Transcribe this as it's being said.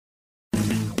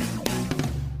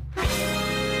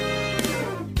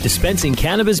Dispensing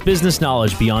cannabis business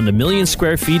knowledge beyond a million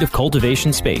square feet of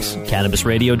cultivation space,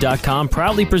 CannabisRadio.com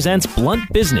proudly presents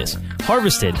Blunt Business,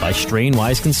 harvested by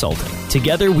Strainwise Consulting.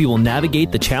 Together, we will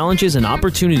navigate the challenges and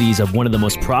opportunities of one of the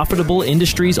most profitable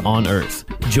industries on earth.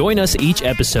 Join us each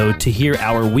episode to hear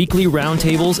our weekly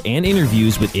roundtables and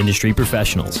interviews with industry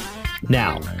professionals.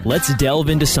 Now, let's delve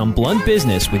into some blunt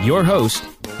business with your host.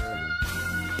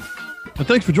 And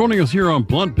thanks for joining us here on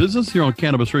Blunt Business here on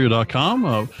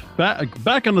CannabisRadio.com.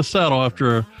 Back on the saddle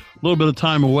after a little bit of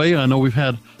time away. I know we've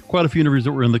had quite a few interviews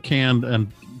that were in the can.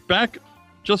 And back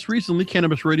just recently,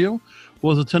 Cannabis Radio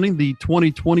was attending the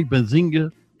 2020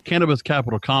 Benzinga Cannabis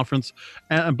Capital Conference.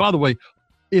 And by the way,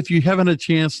 if you haven't had a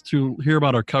chance to hear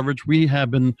about our coverage, we have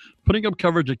been putting up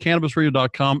coverage at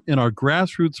CannabisRadio.com in our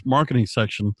grassroots marketing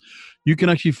section. You can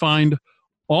actually find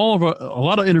a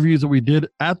lot of interviews that we did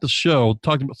at the show,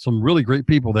 talking about some really great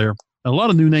people there, and a lot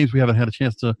of new names we haven't had a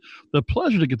chance to, the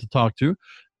pleasure to get to talk to.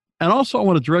 And also I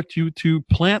want to direct you to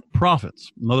Plant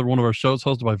Profits, another one of our shows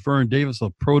hosted by Vern Davis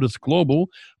of Produce Global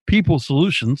People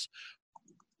Solutions.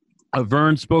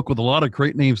 Vern spoke with a lot of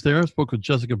great names there. Spoke with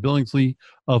Jessica Billingsley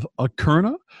of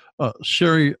Akerna,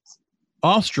 Sherry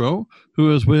Ostro,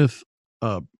 who is with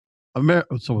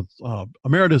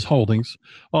Emeritus Holdings,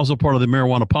 also part of the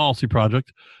Marijuana Policy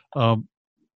Project.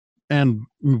 And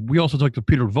we also talked to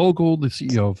Peter Vogel, the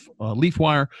CEO of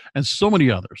LeafWire, and so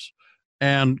many others.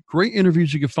 And great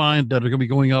interviews you can find that are going to be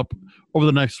going up over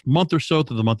the next month or so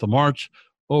to the month of March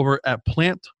over at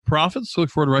Plant Profits. So look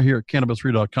forward to right here at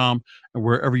CannabisRadio.com and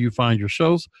wherever you find your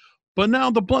shows. But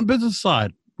now the blunt business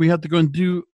side, we have to go and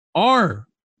do our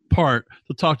part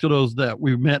to talk to those that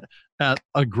we met at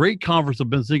a great conference of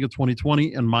Benzinga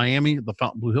 2020 in Miami, the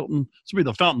Fontainebleau Hilton. This will be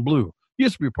the Fontainebleau. It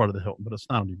used to be a part of the Hilton, but it's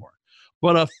not anymore.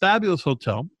 But a fabulous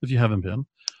hotel, if you haven't been.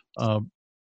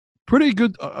 Pretty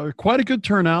good, quite a good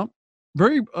turnout.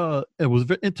 It was a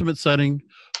very intimate setting,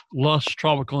 lush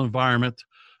tropical environment,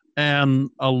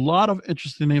 and a lot of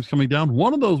interesting names coming down.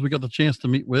 One of those we got the chance to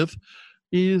meet with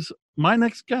is my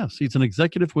next guest. He's an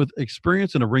executive with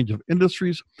experience in a range of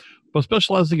industries, but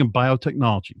specializing in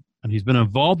biotechnology. And he's been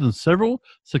involved in several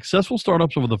successful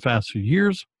startups over the past few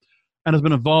years and has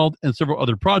been involved in several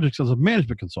other projects as a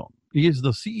management consultant. He is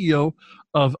the CEO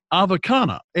of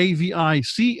Avicanna,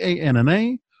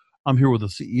 Avicanna. I'm here with the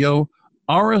CEO,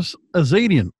 Aris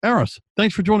Azadian. Aris,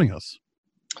 thanks for joining us.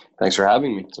 Thanks for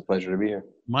having me. It's a pleasure to be here.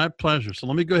 My pleasure. So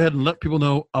let me go ahead and let people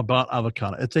know about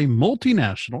Avicanna. It's a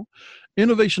multinational,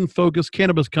 innovation-focused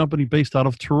cannabis company based out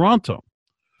of Toronto.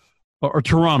 Or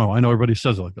Toronto. I know everybody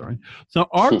says it like that, right? So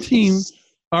our team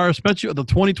met you at the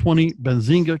 2020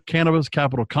 Benzinga Cannabis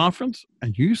Capital Conference,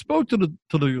 and you spoke to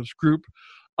this group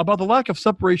about the lack of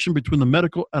separation between the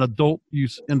medical and adult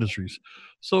use industries.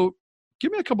 So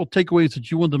give me a couple of takeaways that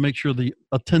you wanted to make sure the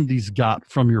attendees got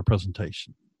from your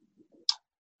presentation.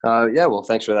 Well,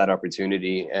 thanks for that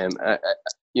opportunity. And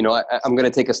I'm going to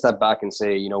take a step back and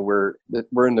say, we're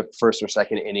in the first or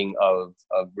second inning of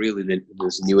really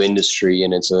this new industry,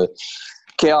 and it's a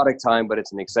chaotic time, but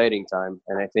it's an exciting time.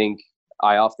 And I think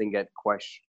I often get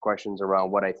questions around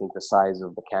what I think the size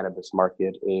of the cannabis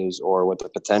market is, or what the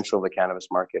potential of the cannabis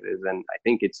market is. And I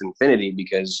think it's infinity,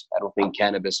 because I don't think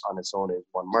cannabis on its own is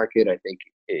one market. I think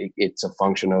it's a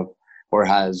function of, or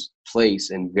has place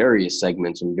in various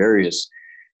segments and various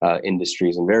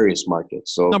industries and various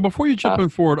markets. So now, before you jump in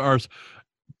forward, Ars,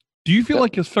 do you feel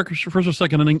like it's first or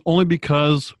second inning only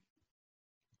because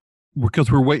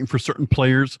we're waiting for certain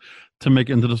players to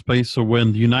make it into the space? So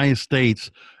when the United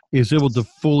States is able to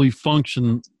fully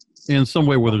function in some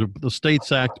way, whether the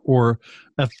States Act or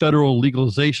a federal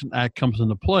legalization act comes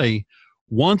into play,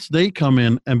 once they come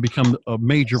in and become a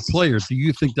major player, do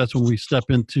you think that's when we step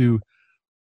into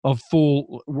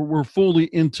we're fully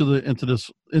into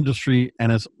this industry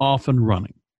and it's off and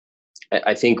running?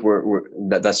 I think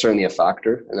that's certainly a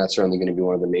factor, and that's certainly going to be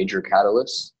one of the major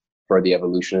catalysts for the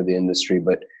evolution of the industry.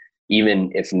 But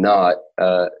even if not,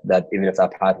 even if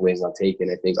that pathway is not taken,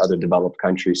 I think other developed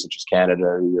countries such as Canada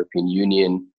or the European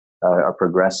Union are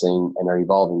progressing and are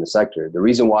evolving the sector. The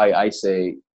reason why I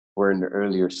say we're in the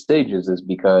earlier stages is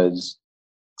because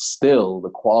still the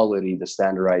quality, the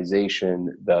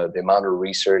standardization, the amount of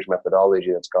research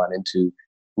methodology that's gone into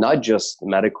not just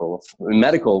medical. In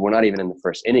medical, we're not even in the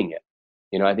first inning yet.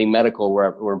 I think medical,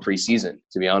 we're in preseason,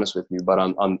 to be honest with you. But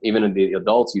on even in the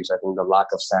adult use, I think the lack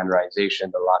of standardization,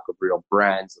 the lack of real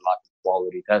brands, the lack of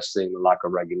quality testing, the lack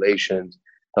of regulations,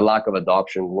 the lack of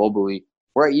adoption globally.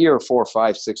 We're at year 4,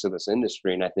 5, 6 of this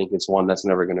industry, and I think it's one that's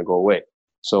never going to go away.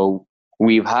 So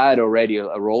we've had already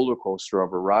a roller coaster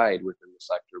of a ride within the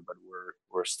sector, but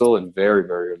we're still in very,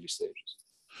 very early stages.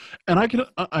 And I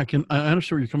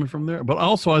understand where you're coming from there, but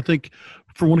also I think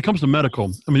for when it comes to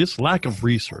medical, I mean, it's lack of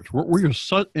research. We're in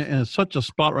such a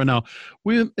spot right now.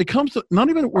 When it comes to not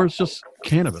even where it's just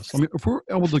cannabis. I mean, if we're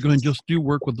able to go and just do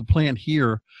work with the plant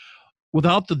here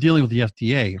without the dealing with the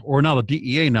FDA or now the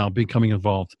DEA now becoming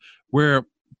involved, where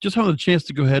just having the chance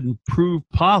to go ahead and prove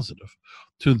positive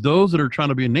to those that are trying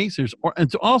to be naysayers,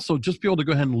 and to also just be able to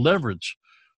go ahead and leverage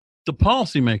the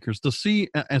policymakers to see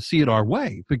it our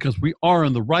way, because we are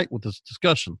in the right with this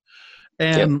discussion.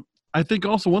 And Yep. I think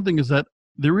also one thing is that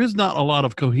there is not a lot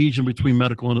of cohesion between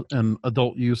medical and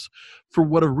adult use for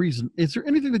whatever reason. Is there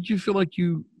anything that you feel like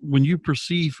when you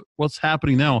perceive what's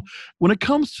happening now, when it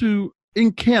comes to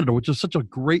in Canada, which is such a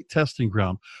great testing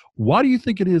ground, why do you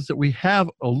think it is that we have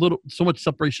so much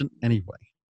separation anyway?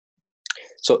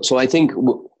 So I think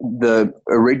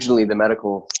originally the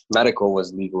medical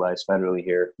was legalized federally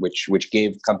here, which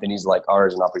gave companies like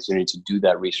ours an opportunity to do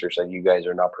that research that you guys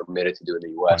are not permitted to do in the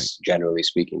U.S. Right. Generally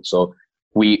speaking. So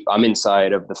I'm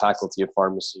inside of the Faculty of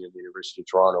Pharmacy of the University of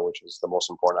Toronto, which is the most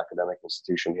important academic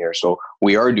institution here. So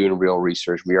we are doing real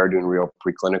research, we are doing real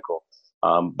preclinical,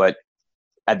 but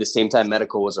at the same time,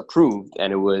 medical was approved,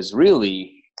 and it was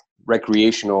really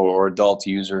recreational or adult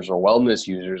users or wellness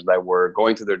users that were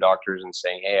going to their doctors and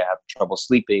saying, hey, I have trouble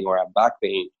sleeping or I have back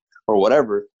pain or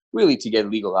whatever, really to get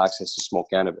legal access to smoke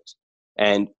cannabis.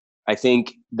 And I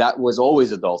think that was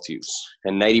always adult use.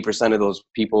 And 90% of those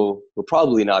people were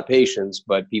probably not patients,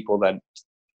 but people that,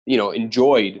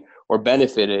 enjoyed or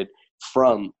benefited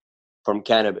from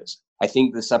cannabis. I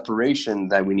think the separation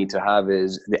that we need to have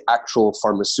is the actual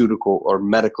pharmaceutical or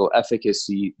medical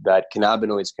efficacy that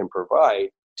cannabinoids can provide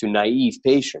to naive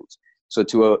patients. So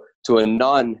to a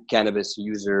non-cannabis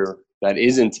user that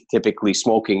isn't typically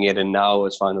smoking it and now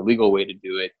has found a legal way to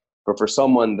do it, but for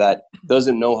someone that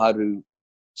doesn't know how to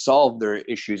solve their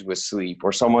issues with sleep,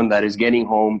 or someone that is getting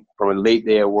home from a late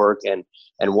day at work and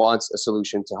wants a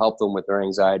solution to help them with their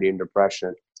anxiety and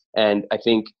depression. And I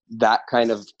think that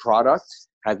kind of product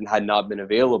had not been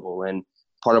available. And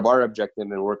part of our objective,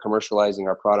 and we're commercializing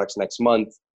our products next month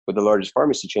with the largest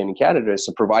pharmacy chain in Canada, is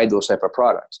to provide those type of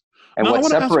products. And now, what I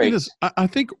want to ask you separates... this. I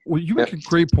think you make a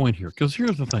great point here, because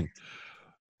here's the thing.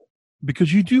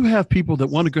 Because you do have people that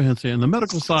want to go ahead and say, on the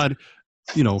medical side,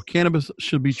 cannabis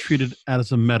should be treated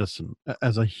as a medicine,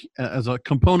 as a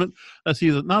component that's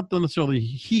either not necessarily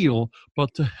heal,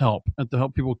 but to help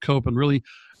people cope and really.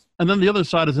 And then the other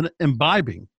side is an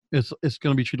imbibing. It's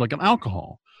going to be treated like an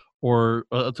alcohol or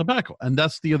a tobacco, and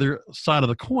that's the other side of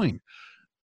the coin.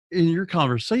 In your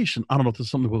conversation, I don't know if this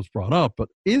is something that was brought up, but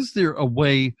is there a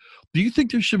way? Do you think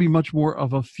there should be much more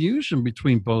of a fusion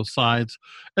between both sides,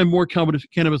 and more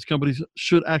cannabis companies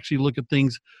should actually look at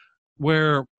things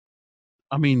where,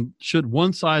 should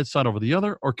one side over the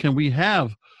other, or can we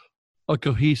have a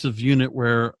cohesive unit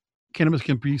where cannabis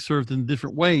can be served in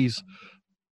different ways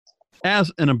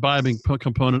as an imbibing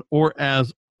component, or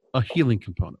as a healing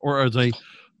component, or as a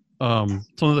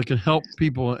something that can help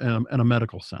people in a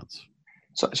medical sense?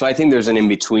 So I think there's an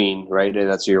in-between, right?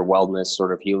 That's your wellness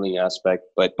sort of healing aspect.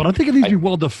 But I think it needs to be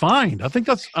well-defined. I think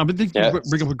you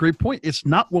bring up a great point. It's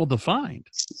not well-defined.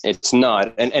 It's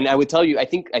not. And I would tell you, I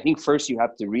think first you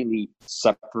have to really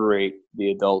separate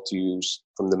the adult use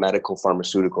from the medical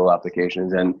pharmaceutical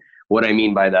applications. And what I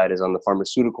mean by that is, on the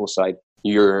pharmaceutical side,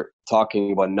 you're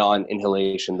talking about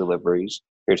non-inhalation deliveries.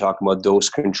 You're talking about dose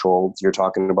controlled. You're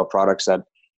talking about products that,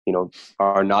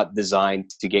 are not designed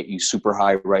to get you super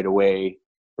high right away,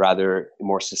 rather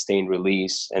more sustained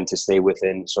release and to stay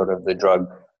within sort of the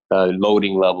drug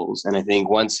loading levels. And I think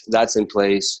once that's in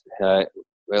place, a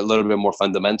little bit more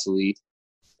fundamentally,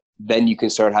 then you can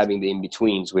start having the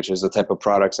in-betweens, which is the type of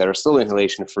products that are still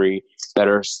inhalation free, that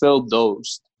are still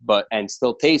dosed, and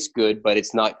still taste good, but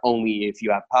it's not only if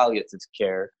you have palliative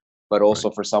care, but also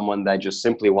right, for someone that just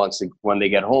simply wants to, when they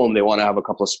get home, they want to have a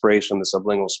couple of sprays from the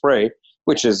sublingual spray,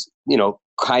 which is,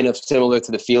 kind of similar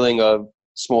to the feeling of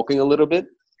smoking a little bit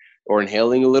or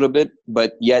inhaling a little bit,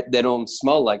 but yet they don't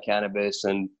smell like cannabis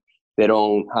and they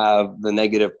don't have the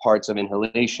negative parts of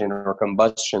inhalation or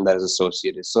combustion that is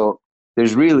associated. So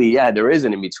there's really, there is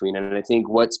an in-between. And I think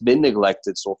what's been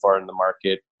neglected so far in the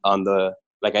market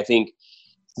I think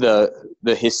the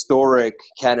historic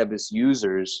cannabis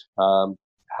users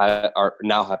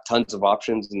now have tons of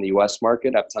options in the US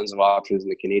market, have tons of options in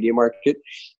the Canadian market.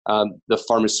 The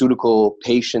pharmaceutical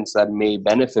patients that may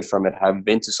benefit from it have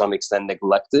been to some extent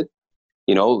neglected.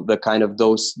 The kind of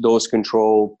dose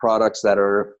control products that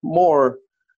are more,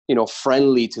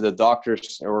 friendly to the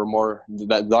doctors, or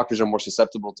that doctors are more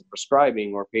susceptible to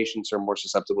prescribing, or patients are more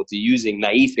susceptible to using,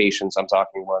 naive patients I'm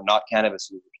talking about, not cannabis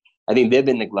users. I think they've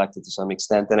been neglected to some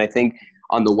extent. And I think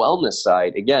on the wellness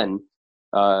side, again,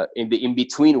 in the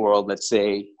in-between world, let's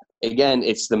say, again,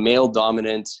 it's the male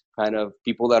dominant kind of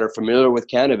people that are familiar with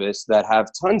cannabis that have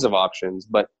tons of options,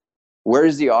 but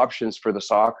where's the options for the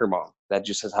soccer mom that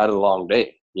just has had a long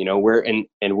day?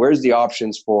 Where's the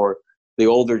options for the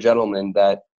older gentleman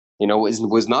that,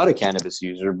 was not a cannabis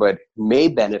user, but may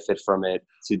benefit from it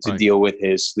to Right. deal with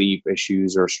his sleep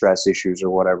issues or stress issues or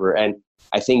whatever. And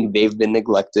I think they've been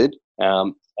neglected.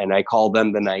 And I call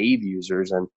them the naive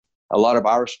users. And a lot of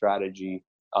our strategy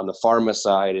on the pharma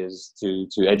side is to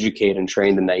educate and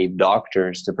train the naive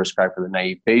doctors to prescribe for the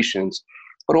naive patients,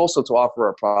 but also to offer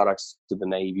our products to the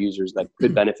naive users that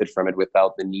could benefit from it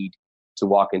without the need to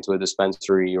walk into a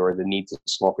dispensary or the need to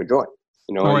smoke a joint.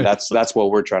 And right. that's what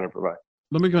we're trying to provide.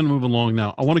 Let me go and move along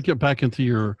now. I want to get back into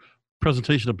your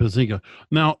presentation of Bazinga.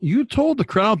 Now, you told the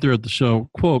crowd there at the show,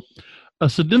 quote, a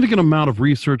significant amount of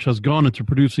research has gone into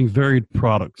producing varied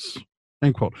products,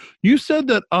 end quote. You said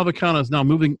that Avocana is now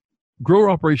moving grower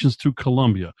operations to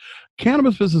Colombia.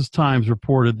 Cannabis Business Times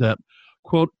reported that,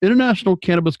 quote, international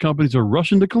cannabis companies are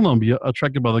rushing to Colombia,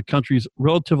 attracted by the country's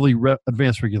relatively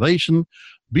advanced regulation,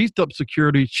 beefed up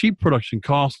security, cheap production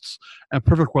costs, and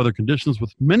perfect weather conditions,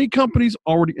 with many companies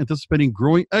already anticipating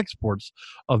growing exports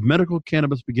of medical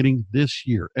cannabis beginning this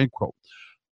year, end quote.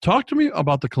 Talk to me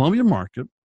about the Colombian market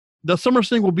that some are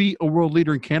saying will be a world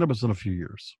leader in cannabis in a few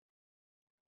years.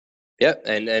 Yeah,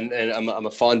 and I'm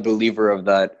a fond believer of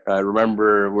that.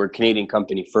 Remember, we're a Canadian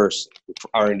company first,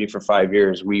 R&D for 5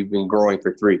 years. We've been growing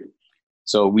for 3.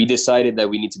 So we decided that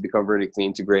we need to become vertically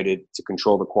integrated to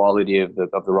control the quality of the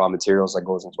raw materials that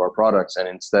goes into our products. And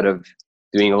instead of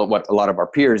doing what a lot of our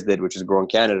peers did, which is grow in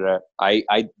Canada, I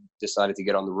decided to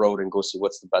get on the road and go see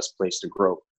what's the best place to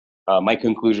grow. My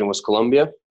conclusion was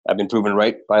Colombia. I've been proven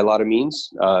right by a lot of means.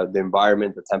 The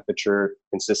environment, the temperature,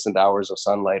 consistent hours of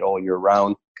sunlight all year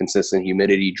round, consistent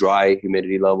humidity, dry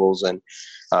humidity levels, and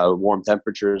warm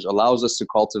temperatures allows us to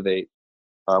cultivate.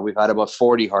 We've had about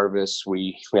 40 harvests.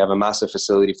 We have a massive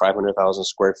facility, 500,000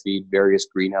 square feet, various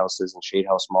greenhouses and shade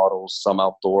house models, some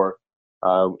outdoor,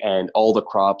 and all the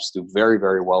crops do very,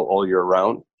 very well all year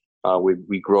round.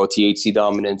 We grow THC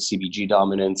dominant, CBG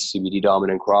dominant, CBD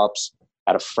dominant crops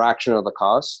at a fraction of the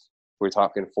cost. We're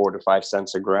talking 4 to 5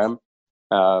 cents a gram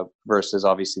versus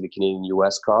obviously the Canadian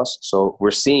US cost. So we're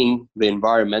seeing the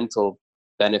environmental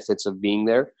benefits of being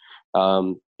there.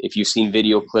 If you've seen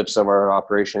video clips of our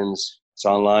operations, it's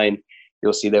online,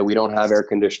 you'll see that we don't have air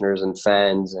conditioners and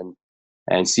fans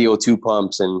and CO2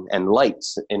 pumps and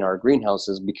lights in our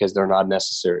greenhouses because they're not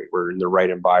necessary. We're in the right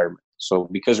environment. So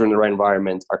because we're in the right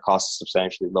environment, our cost is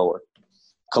substantially lower.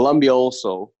 Colombia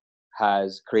also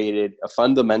has created a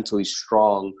fundamentally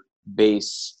strong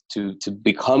base to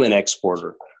become an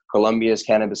exporter. Colombia's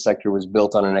cannabis sector was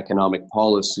built on an economic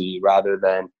policy rather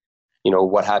than,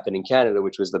 what happened in Canada,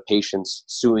 which was the patients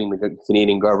suing the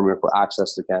Canadian government for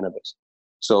access to cannabis.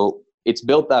 So it's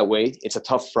built that way. It's a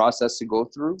tough process to go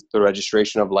through, the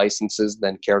registration of licenses,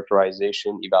 then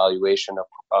characterization, evaluation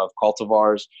of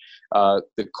cultivars,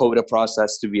 the quota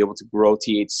process to be able to grow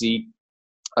THC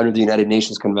under the United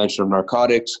Nations Convention of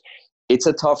Narcotics. It's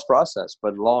a tough process,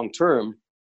 but long term,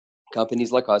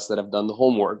 companies like us that have done the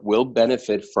homework will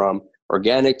benefit from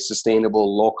organic,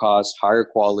 sustainable, low cost, higher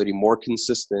quality, more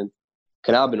consistent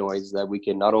cannabinoids that we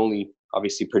can not only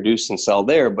obviously produce and sell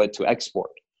there, but to export.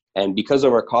 And because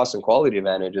of our cost and quality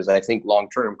advantages, I think long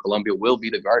term, Colombia will be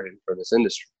the garden for this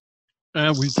industry.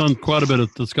 And we've done quite a bit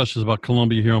of discussions about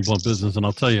Colombia here on Blunt Business, and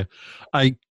I'll tell you,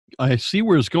 I see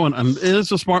where it's going, and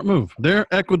it's a smart move. They're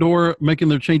Ecuador making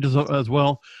their changes as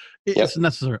well. It's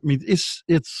necessary. I mean, it's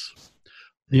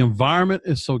the environment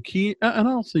is so key. And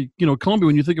also, Colombia,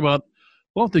 when you think about,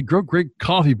 well, if they grow great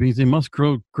coffee beans, they must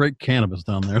grow great cannabis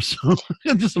down there. So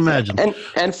just imagine.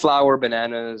 And flour,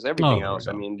 bananas, everything else.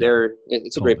 I mean,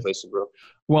 it's a great place to grow.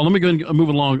 Well, let me go and move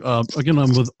along. Again,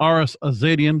 I'm with Aris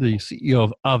Azadian, the CEO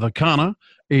of Avicana,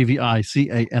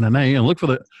 Avicanna, and look for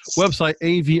the website,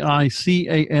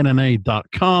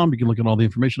 avicanna.com. You can look at all the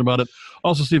information about it.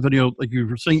 Also see a video, like you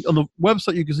were saying, on the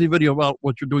website, you can see a video about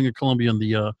what you're doing in Colombia in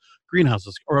the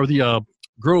greenhouses or the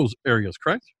grows areas,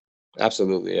 correct?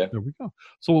 Absolutely, yeah. There we go.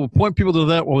 So we'll point people to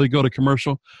that while we go to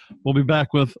commercial. We'll be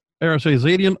back with Aris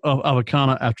Azadian of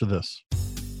Avicana after this.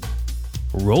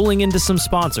 Rolling into some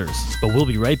sponsors, but we'll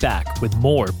be right back with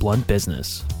more Blunt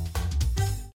Business.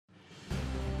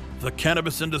 The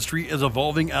cannabis industry is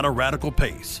evolving at a radical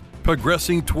pace,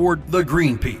 progressing toward the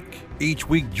green peak. Each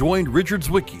week, join Richard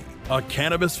Zwicky, a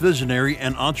cannabis visionary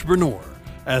and entrepreneur,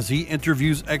 as he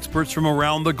interviews experts from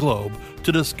around the globe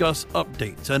to discuss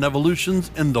updates and evolutions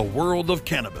in the world of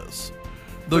cannabis.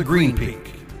 The Green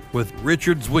Peak, with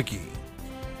Richard Zwicky.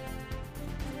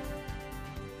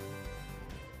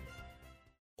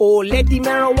 Oh, let the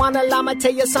marijuana llama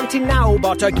tell you something now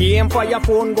about a game for your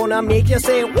phone gonna make you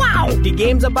say, wow! The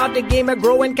game's about the game of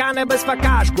growing cannabis for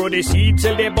cash. Grow the seed,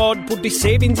 sell the bud, put the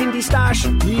savings in the stash.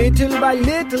 Little by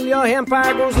little, your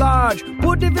empire grows large.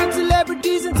 Put the big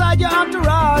celebrities inside your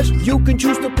entourage. You can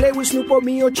choose to play with Snoop or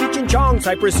me or Cheech and Chong.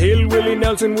 Cypress Hill, Willie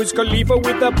Nelson, Wiz Khalifa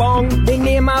with a bong. The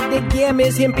name of the game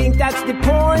is Hemp Inc., that's the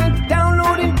point.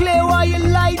 Download and play while you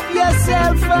light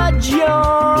yourself a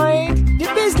joint. The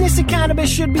business of cannabis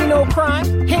should be no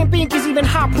crime. Hemp Inc. is even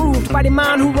hot-proofed by the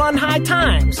man who run High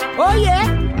Times. Oh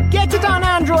yeah? Get it on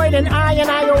Android and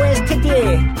iOS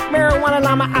today. Marijuana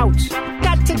llama out.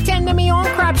 Got to tend to me own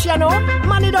crops, you know.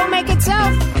 Money don't make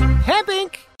itself. Hemp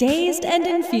Inc. Dazed and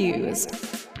Infused.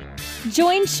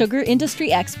 Join sugar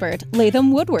industry expert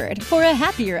Latham Woodward for a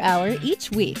happier hour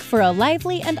each week for a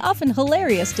lively and often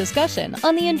hilarious discussion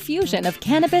on the infusion of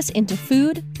cannabis into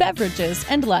food, beverages,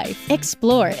 and life.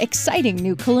 Explore exciting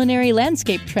new culinary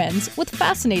landscape trends with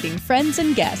fascinating friends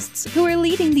and guests who are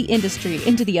leading the industry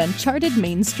into the uncharted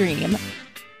mainstream.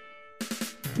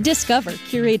 Discover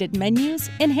curated menus,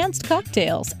 enhanced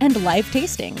cocktails, and live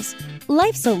tastings.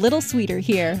 Life's a little sweeter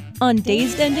here on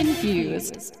Dazed and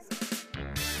Infused.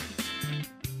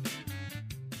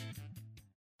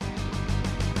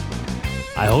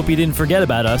 I hope you didn't forget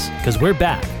about us, because we're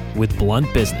back with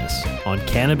Blunt Business on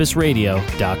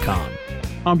CannabisRadio.com.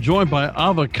 I'm joined by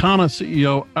Avocana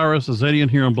CEO Aris Azadian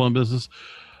here on Blunt Business.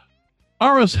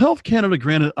 Aris, Health Canada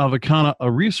granted Avocana a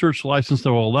research license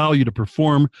that will allow you to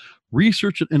perform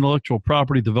research and intellectual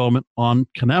property development on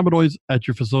cannabinoids at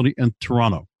your facility in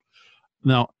Toronto.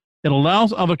 Now, it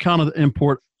allows Avocana to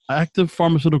import active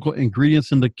pharmaceutical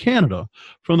ingredients into Canada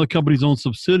from the company's own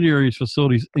subsidiaries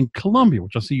facilities in Colombia,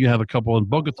 which I see you have a couple in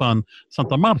Bogota and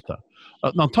Santa Marta.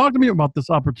 Now, talk to me about this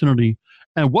opportunity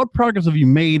and what progress have you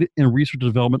made in research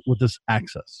and development with this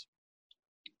access?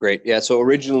 Great. Yeah. So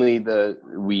originally,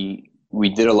 we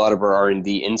did a lot of our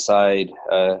R&D inside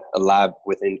a lab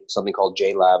within something called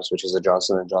J Labs, which is a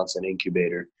Johnson & Johnson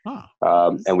incubator.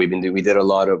 And we did a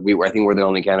lot of, I think we're the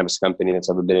only cannabis company that's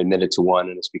ever been admitted to one,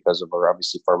 and it's because of our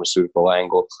obviously pharmaceutical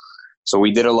angle. So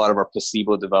we did a lot of our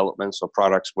placebo development, so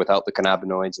products without the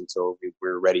cannabinoids until we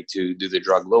were ready to do the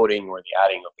drug loading or the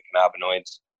adding of the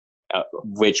cannabinoids,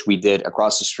 which we did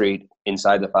across the street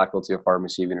inside the Faculty of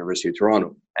Pharmacy of University of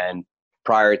Toronto. And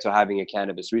prior to having a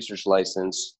cannabis research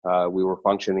license, we were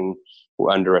functioning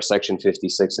under a Section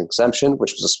 56 exemption,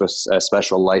 which was a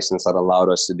special license that allowed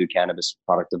us to do cannabis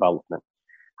product development.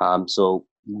 So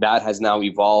that has now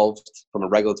evolved from a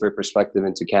regulatory perspective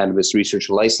into cannabis research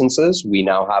licenses. We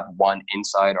now have one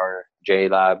inside our J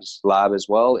Labs lab as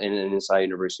well, and inside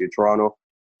University of Toronto.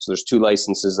 So there's two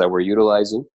licenses that we're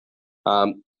utilizing.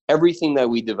 Everything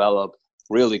that we develop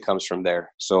really comes from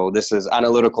there. So this is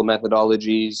analytical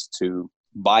methodologies to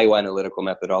bioanalytical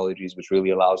methodologies, which really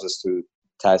allows us to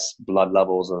test blood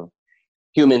levels of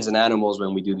humans and animals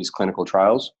when we do these clinical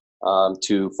trials,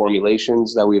 to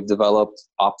formulations that we've developed,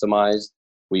 optimized.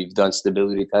 We've done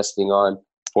stability testing on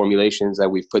formulations that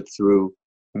we've put through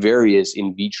various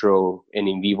in vitro and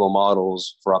in vivo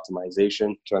models for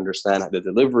optimization to understand the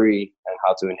delivery and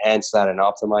how to enhance that and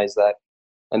optimize that.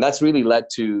 And that's really led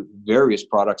to various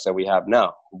products that we have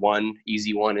now. One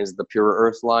easy one is the Pure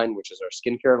Earth line, which is our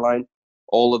skincare line.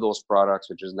 All of those products,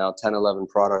 which is now 10, 11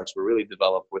 products, were really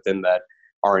developed within that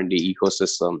R&D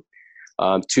ecosystem.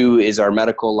 Two is our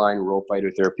medical line, Row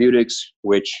Phytotherapeutics,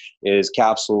 which is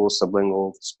capsules,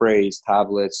 sublingual sprays,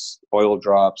 tablets, oil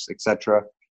drops, etc.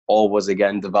 All was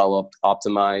again developed,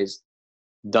 optimized,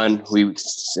 done. We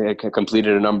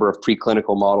completed a number of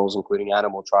preclinical models, including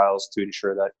animal trials, to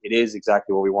ensure that it is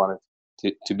exactly what we want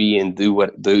it to be and do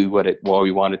what we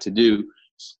want it to do.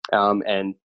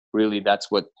 And really,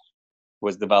 that's what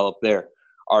was developed there.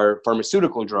 Our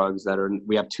pharmaceutical drugs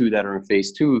we have two that are in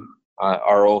phase 2,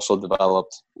 are also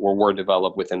developed or were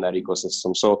developed within that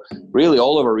ecosystem. So really,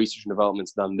 all of our research and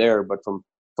development's done there, but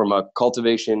from a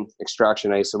cultivation,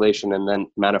 extraction, isolation, and then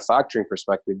manufacturing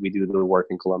perspective, we do the work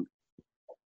in Colombia.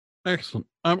 Excellent.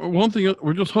 One thing,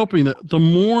 we're just hoping that the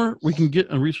more we can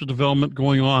get in research development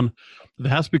going on, if it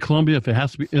has to be Colombia, if it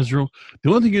has to be Israel.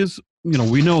 The only thing is,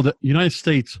 we know that the United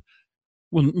States,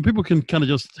 when people can kind of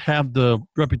just have the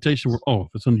reputation where, if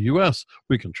it's in the U.S.,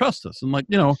 we can trust this.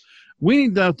 And we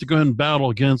need that to go ahead and battle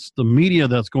against the media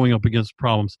that's going up against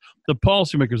problems. The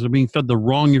policymakers are being fed the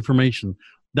wrong information.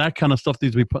 That kind of stuff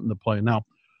needs to be put into play. Now,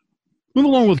 move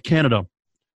along with Canada.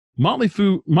 Motley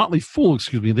Fool,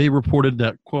 they reported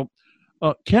that, quote,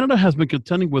 Canada has been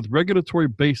contending with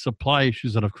regulatory-based supply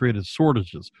issues that have created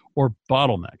shortages or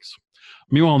bottlenecks.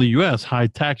 Meanwhile, in the U.S., high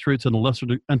tax rates and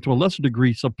to a lesser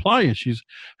degree supply issues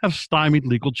have stymied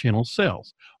legal channel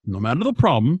sales. No matter the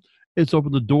problem, it's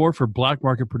opened the door for black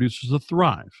market producers to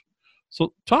thrive.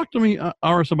 So talk to me,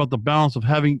 Aris, about the balance of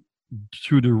having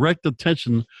to direct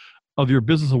attention of your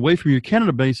business away from your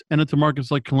Canada base and into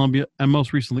markets like Colombia and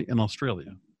most recently in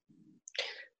Australia.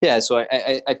 Yeah, so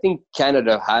I think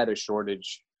Canada had a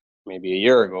shortage maybe a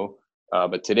year ago,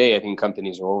 but today I think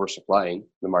companies are oversupplying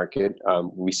the market.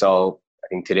 We saw, I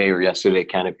think today or yesterday,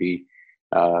 Canopy,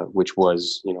 which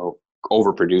was,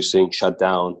 overproducing, shut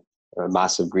down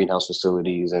massive greenhouse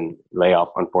facilities and lay off,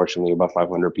 unfortunately, about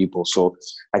 500 people. So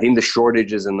I think the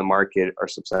shortages in the market are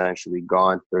substantially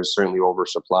gone. There's certainly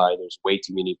oversupply. There's way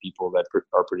too many people that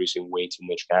are producing way too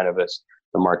much cannabis.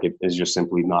 The market is just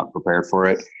simply not prepared for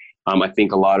it. I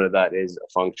think a lot of that is a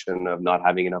function of not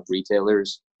having enough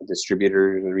retailers,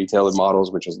 distributors, and retailer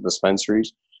models, which is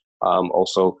dispensaries.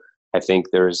 Also, I think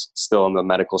there's still on the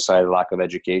medical side, lack of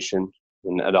education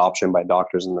and adoption by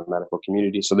doctors in the medical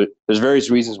community. So there's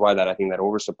various reasons why that I think that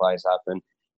oversupply has happened.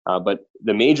 But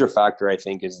the major factor, I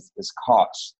think, is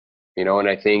cost. And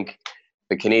I think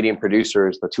the Canadian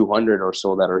producers, the 200 or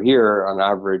so that are here on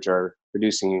average, are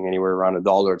producing anywhere around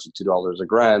 $1 to $2 a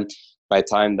gram. By the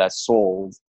time that's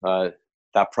sold,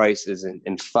 that price is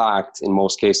in fact, in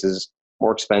most cases,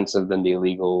 more expensive than the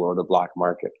illegal or the black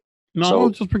market. No, I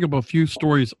want to just bring up a few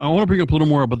stories. I want to bring up a little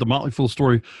more about the Motley Fool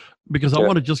story because I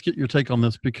want to just get your take on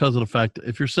this because of the fact that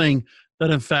if you're saying that,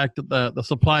 in fact, that the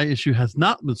supply issue has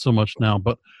not been so much now,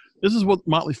 but this is what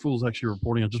Motley Fool is actually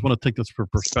reporting. I just want to take this for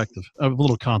perspective, a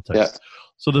little context. Yeah.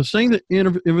 So they're saying that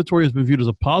inventory has been viewed as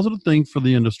a positive thing for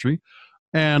the industry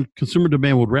and consumer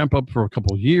demand would ramp up for a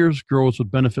couple of years. Growers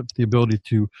would benefit from the ability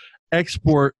to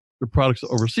export their products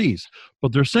overseas.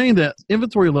 But they're saying that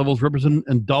inventory levels represented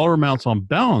in dollar amounts on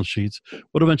balance sheets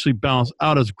would eventually balance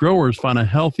out as growers find a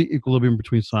healthy equilibrium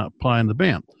between supply and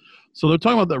demand. So they're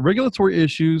talking about that regulatory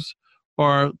issues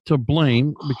are to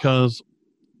blame because,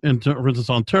 for instance,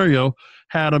 Ontario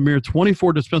had a mere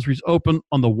 24 dispensaries open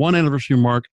on the 1 anniversary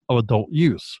mark of adult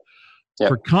use. Yep.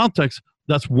 For context,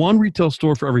 that's one retail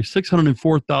store for every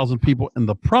 604,000 people in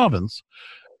the province.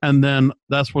 And then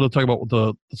that's what they're talking about with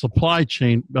the supply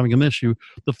chain becoming an issue.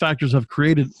 The factors have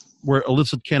created where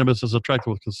illicit cannabis is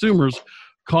attractive with consumers,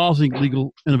 causing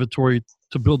legal inventory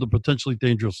to build to potentially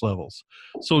dangerous levels.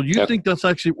 So you think that's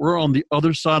actually, we're on the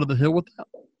other side of the hill with that?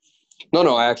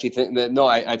 No, I actually think that,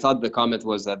 I thought the comment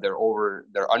was that they're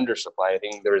undersupply. I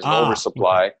think there is an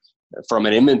oversupply. Okay. From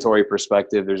an inventory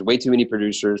perspective, there's way too many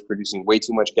producers producing way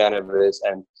too much cannabis,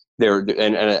 and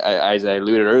as I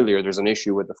alluded earlier, there's an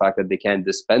issue with the fact that they can't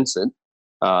dispense it.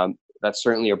 That's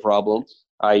certainly a problem.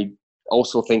 I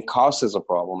also think cost is a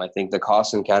problem. I think the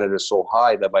cost in Canada is so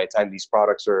high that by the time these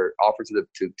products are offered to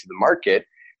the market,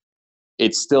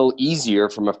 it's still easier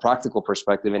from a practical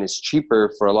perspective, and it's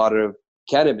cheaper for a lot of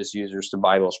cannabis users to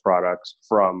buy those products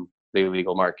from the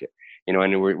illegal market.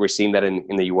 And we're seeing that in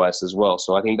the U.S. as well.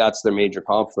 So I think that's the major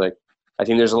conflict. I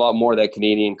think there's a lot more that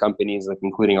Canadian companies, like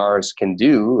including ours, can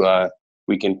do.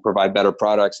 We can provide better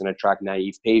products and attract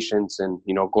naive patients and,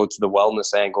 go to the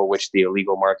wellness angle, which the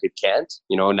illegal market can't.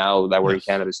 Now that we're in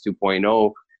Cannabis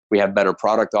 2.0, we have better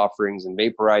product offerings and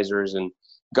vaporizers and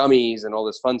gummies and all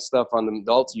this fun stuff on the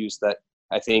adult use that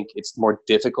I think it's more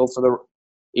difficult for the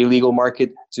illegal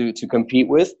market to compete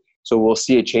with. So we'll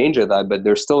see a change of that, but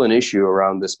there's still an issue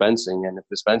around dispensing. And if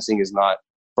dispensing is not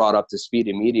brought up to speed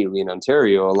immediately in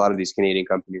Ontario, a lot of these Canadian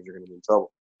companies are going to be in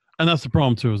trouble. And that's the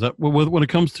problem too, is that when it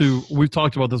comes to, we've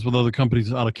talked about this with other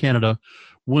companies out of Canada,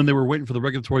 when they were waiting for the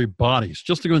regulatory bodies,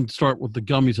 just to go and start with the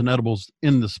gummies and edibles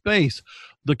in the space,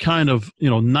 the kind of,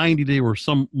 90-day or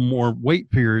some more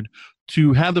wait period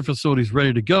to have their facilities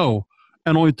ready to go,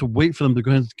 and only to wait for them to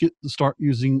go ahead and start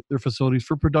using their facilities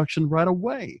for production right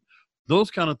away.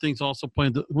 Those kind of things also play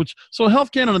into so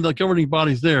Health Canada and the governing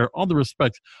bodies there, all the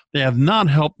respect, they have not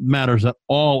helped matters at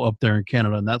all up there in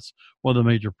Canada, and that's one of the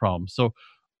major problems. So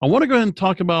I want to go ahead and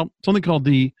talk about something called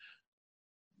the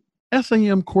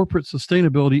SAM Corporate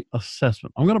Sustainability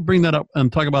Assessment. I'm going to bring that up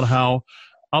and talk about how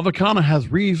Avicanna has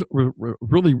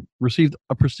really received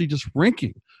a prestigious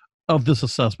ranking of this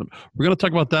assessment. We're going to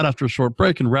talk about that after a short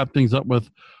break and wrap things up with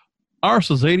Aris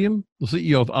Azadian, the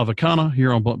CEO of Avicanna,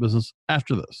 here on Blunt Business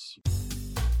after this.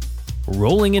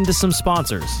 Rolling into some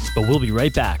sponsors, but we'll be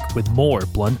right back with more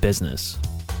Blunt Business.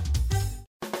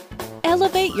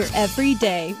 Elevate your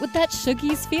everyday with that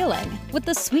Shoogies feeling, with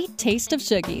the sweet taste of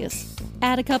Shoogies.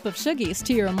 Add a cup of Shoogies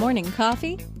to your morning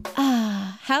coffee.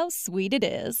 Ah, how sweet it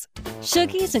is.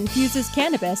 Shoogies infuses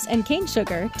cannabis and cane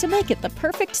sugar to make it the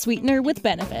perfect sweetener with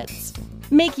benefits.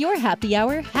 Make your happy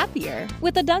hour happier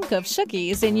with a dunk of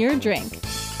Shoogies in your drink.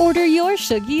 Order your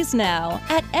Shoogies now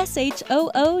at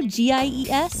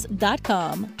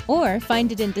SHOOGIES.com or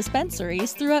find it in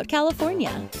dispensaries throughout California.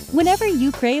 Whenever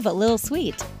you crave a little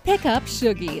sweet, pick up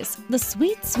Shoogies, the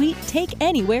sweet, sweet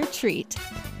take-anywhere treat.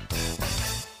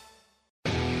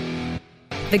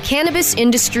 The cannabis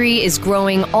industry is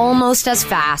growing almost as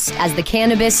fast as the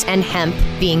cannabis and hemp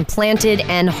being planted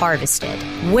and harvested.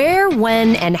 Where,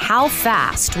 when, and how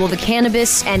fast will the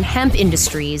cannabis and hemp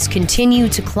industries continue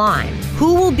to climb?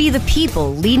 Who will be the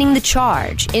people leading the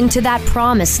charge into that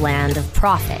promised land of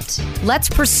profit? Let's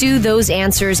pursue those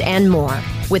answers and more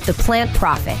with the Plant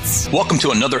Profits. Welcome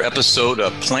to another episode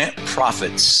of Plant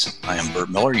Profits. I am Bert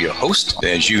Miller, your host.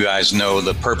 As you guys know,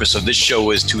 the purpose of this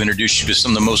show is to introduce you to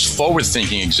some of the most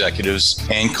forward-thinking executives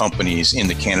and companies in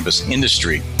the cannabis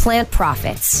industry. Plant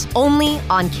Profits, only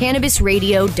on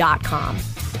CannabisRadio.com.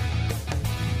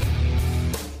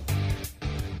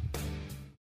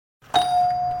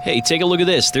 Hey, take a look at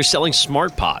this. They're selling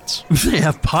smart pots. They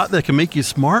have pot that can make you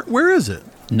smart? Where is it?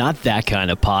 Not that kind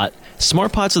of pot.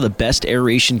 Smart pots are the best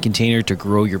aeration container to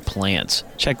grow your plants.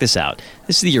 Check this out.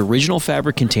 This is the original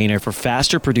fabric container for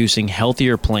faster producing,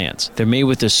 healthier plants. They're made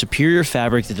with a superior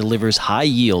fabric that delivers high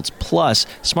yields. Plus,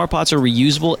 smart pots are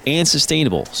reusable and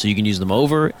sustainable, so you can use them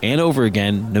over and over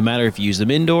again, no matter if you use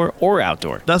them indoor or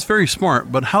outdoor. That's very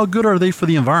smart, but how good are they for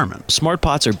the environment? Smart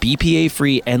pots are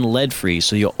BPA-free and lead-free,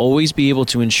 so you'll always be able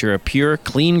to ensure a pure,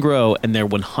 clean grow, and they're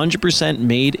 100%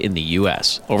 made in the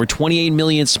U.S. Over 28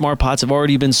 million smart pots have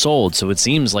already been sold, so it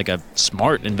seems like a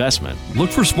smart investment. Look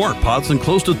for smart pots in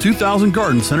close to 2,000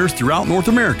 garden centers throughout North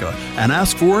America and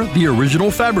ask for the original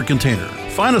fabric container.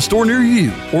 Find a store near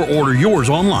you or order yours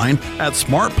online at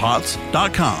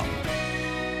smartpots.com.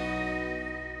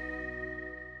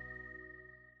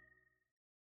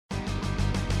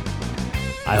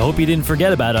 I hope you didn't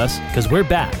forget about us, because we're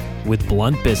back with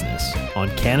Blunt Business on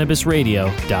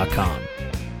CannabisRadio.com.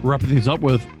 Wrapping things up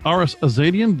with Aris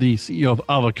Azadian, the CEO of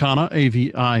Avicanna,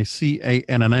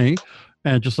 Avicanna.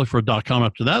 And just look for a .com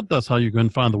after that. That's how you can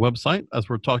find the website as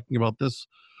we're talking about this.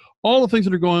 All the things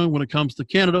that are going on when it comes to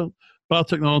Canada,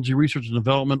 biotechnology, research and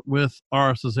development with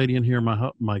Aris Azadian here,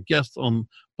 my guest on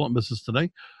Blunt Business today.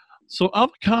 So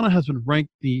Avicanna has been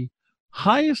ranked the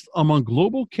highest among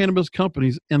global cannabis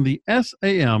companies in the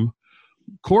SAM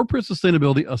Corporate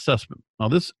Sustainability Assessment. Now,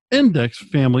 this index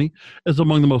family is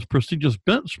among the most prestigious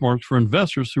benchmarks for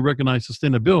investors who recognize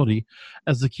sustainability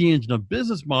as the key engine of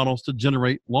business models to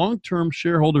generate long-term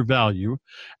shareholder value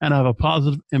and have a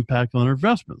positive impact on their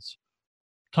investments.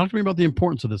 Talk to me about the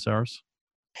importance of this, Aris.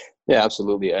 Yeah,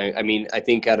 absolutely. I mean, I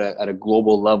think at a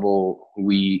global level,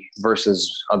 we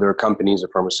versus other companies or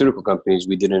pharmaceutical companies,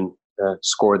 we didn't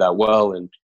score that well, and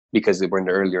because they were in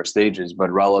the earlier stages,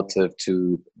 but relative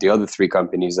to the other three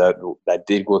companies that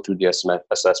did go through the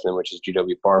assessment, which is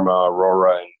GW Pharma,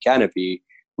 Aurora, and Canopy,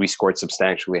 we scored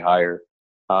substantially higher.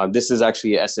 This is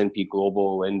actually a S&P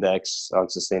Global Index on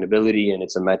sustainability, and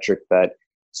it's a metric that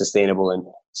sustainable and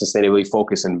sustainably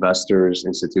focused investors,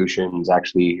 institutions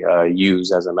actually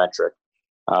use as a metric.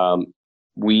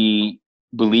 We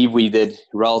believe we did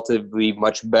relatively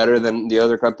much better than the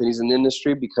other companies in the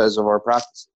industry because of our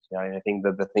practices. I think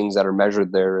that the things that are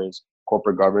measured there is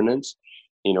corporate governance,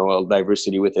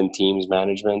 diversity within teams,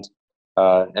 management,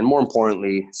 and more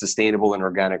importantly, sustainable and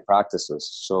organic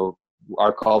practices. So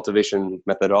our cultivation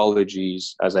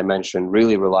methodologies, as I mentioned,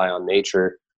 really rely on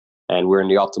nature, and we're in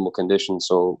the optimal conditions.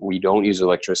 So we don't use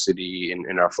electricity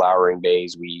in our flowering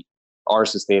bays. We are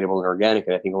sustainable and organic.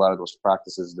 And I think a lot of those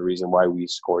practices are the reason why we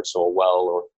scored so well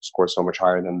or scored so much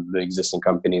higher than the existing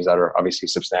companies that are obviously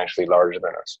substantially larger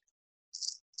than us.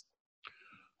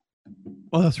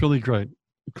 Well, that's really great.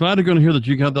 Glad to hear that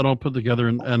you got that all put together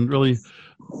and really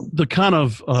the kind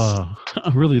of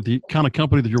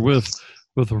company that you're with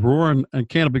Aurora and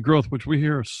Canopy Growth, which we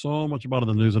hear so much about in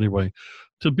the news anyway.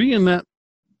 To be in that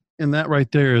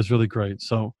right there is really great.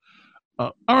 So,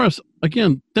 Aris,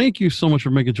 again, thank you so much for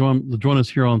join us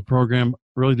here on the program.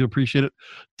 Really do appreciate it.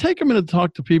 Take a minute to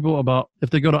talk to people about, if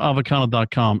they go to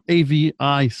avicanna.com,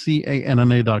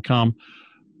 AVICANNA.com,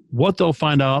 what they'll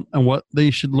find out and what they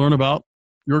should learn about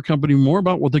your company, more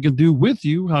about what they can do with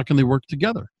you. How can they work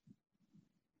together?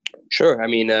 Sure. I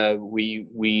mean,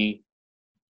 we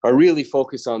are really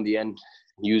focused on the end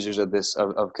users of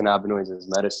cannabinoids as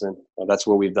medicine. That's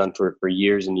what we've done for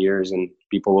years and years. And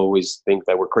people always think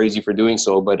that we're crazy for doing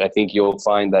so. But I think you'll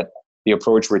find that the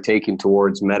approach we're taking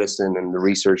towards medicine and the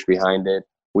research behind it,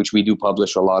 which we do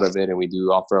publish a lot of it and we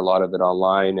do offer a lot of it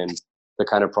online, and the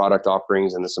kind of product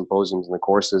offerings and the symposiums and the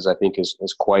courses, I think is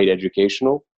quite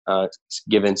educational,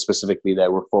 given specifically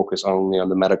that we're focused only on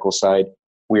the medical side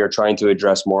we are trying to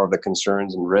address more of the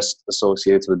concerns and risks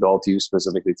associated with adult use,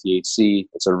 specifically THC,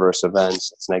 its adverse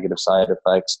events, its negative side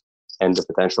effects, and the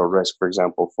potential risk, for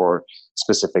example, for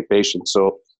specific patients.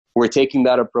 So we're taking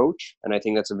that approach, and I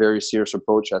think that's a very serious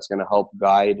approach that's going to help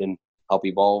guide and help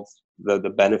evolve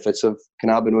the benefits of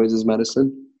cannabinoids as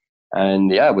medicine. And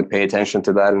yeah, I would pay attention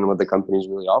to that and what the companies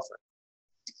really offer.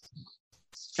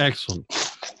 Excellent.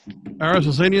 Aras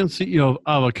Hosseinian, CEO of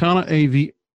Avicanna,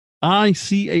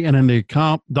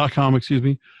 AVICANNA.com,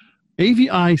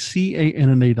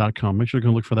 AVICANNA.com. Make sure you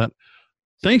can look for that.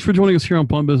 Thanks for joining us here on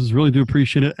Blunt Business. Really do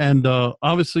appreciate it. And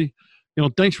obviously,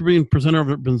 thanks for being presenter of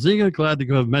Benzinga. Glad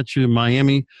to have met you in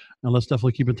Miami. And let's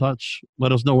definitely keep in touch.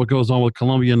 Let us know what goes on with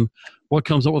Colombia and what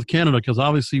comes up with Canada, because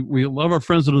obviously we love our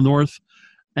friends in the north,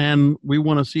 and we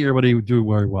want to see everybody do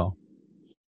very well.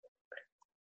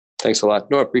 Thanks a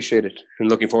lot. No, I appreciate it. And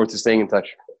looking forward to staying in touch.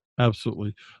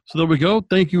 Absolutely. So there we go.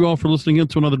 Thank you all for listening in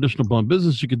to another edition of Blunt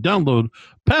Business. You can download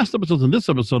past episodes in this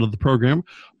episode of the program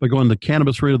by going to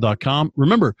cannabisradio.com.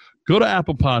 Remember, go to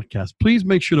Apple Podcasts. Please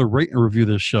make sure to rate and review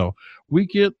this show. We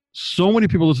get so many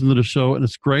people listening to the show, and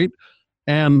it's great.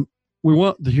 And we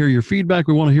want to hear your feedback.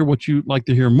 We want to hear what you'd like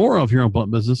to hear more of here on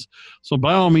Blunt Business. So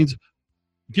by all means,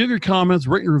 give your comments,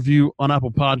 rate and review on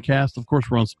Apple Podcasts. Of course,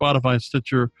 we're on Spotify,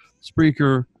 Stitcher,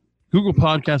 Spreaker, Google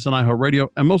Podcasts, and iHeartRadio.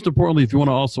 And most importantly, if you want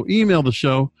to also email the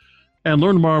show and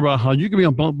learn more about how you can be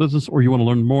on Blunt Business, or you want to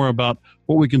learn more about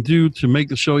what we can do to make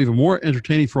the show even more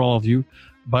entertaining for all of you,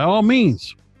 by all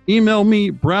means, email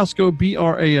me, Brasco,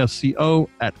 BRASCO,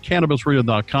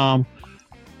 @cannabisradio.com,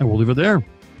 and we'll leave it there.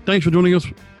 Thanks for joining us.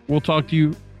 We'll talk to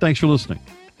you. Thanks for listening.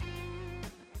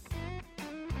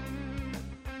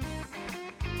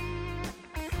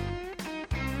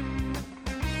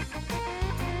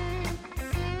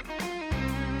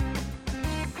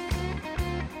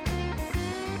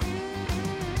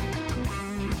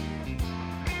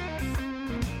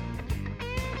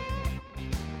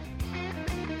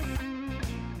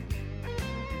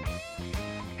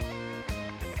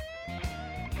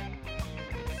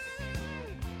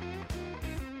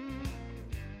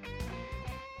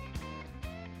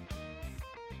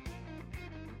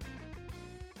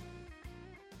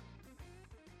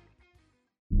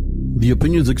 The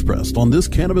opinions expressed on this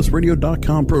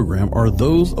CannabisRadio.com program are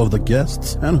those of the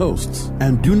guests and hosts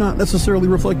and do not necessarily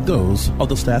reflect those of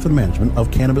the staff and management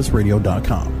of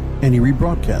CannabisRadio.com. Any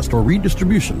rebroadcast or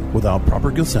redistribution without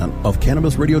proper consent of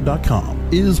CannabisRadio.com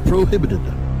is prohibited.